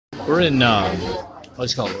We're in a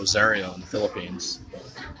place called Rosario in the Philippines,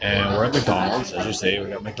 and we're at McDonald's. As you see, we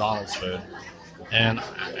got McDonald's food. And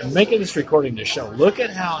I'm making this recording to show. Look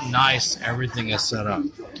at how nice everything is set up.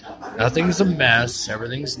 Nothing's a mess.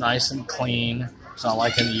 Everything's nice and clean. It's not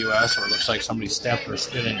like in the U.S. where it looks like somebody stepped or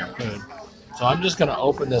spit in your food. So I'm just going to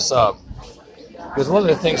open this up, because one of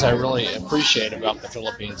the things I really appreciate about the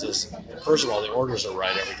Philippines is, first of all, the orders are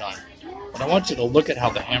right every time. But I want you to look at how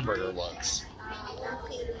the hamburger looks.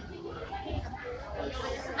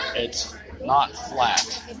 It's not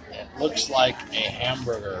flat. It looks like a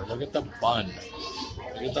hamburger. Look at the bun.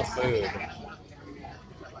 Look at the food.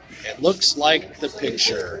 It looks like the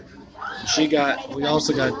picture. We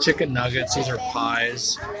also got chicken nuggets. These are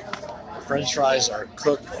pies. French fries are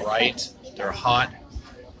cooked right. They're hot.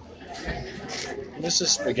 And this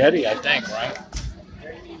is spaghetti, I think, right?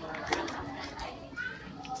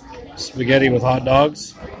 Spaghetti with hot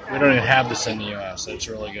dogs. We don't even have this in the U.S. It's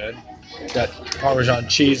really good. It's got Parmesan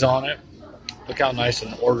cheese on it. Look how nice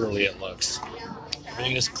and orderly it looks.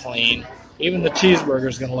 Everything is clean. Even the cheeseburger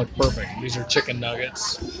is going to look perfect. These are chicken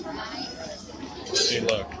nuggets. See,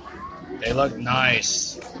 look. They look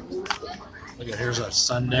nice. Look at, here's a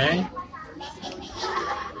sundae.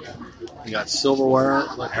 You got silverware.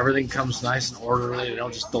 Look, everything comes nice and orderly. They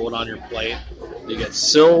don't just throw it on your plate. You get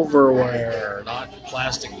silverware, not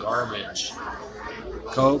plastic garbage.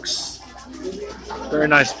 Cokes. Very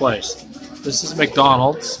nice place. This is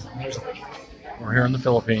McDonald's. We're here in the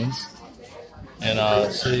Philippines, in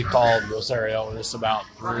a city called Rosario. It's about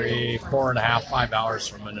 4.5, 5 hours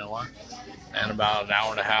from Manila, and about an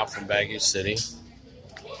hour and a half from Baguio City.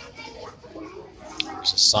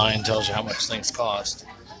 There's a sign that tells you how much things cost.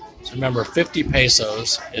 So remember, 50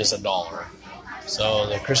 pesos is $1. So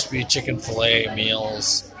the crispy chicken fillet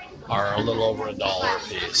meals are a little over $1 a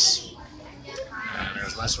piece. And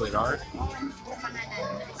there's my sweetheart.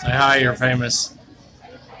 Say hi, you're famous.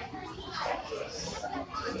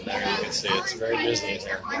 There you can see it's very busy in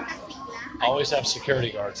here. Always have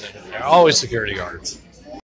security guards in here. There are always security guards.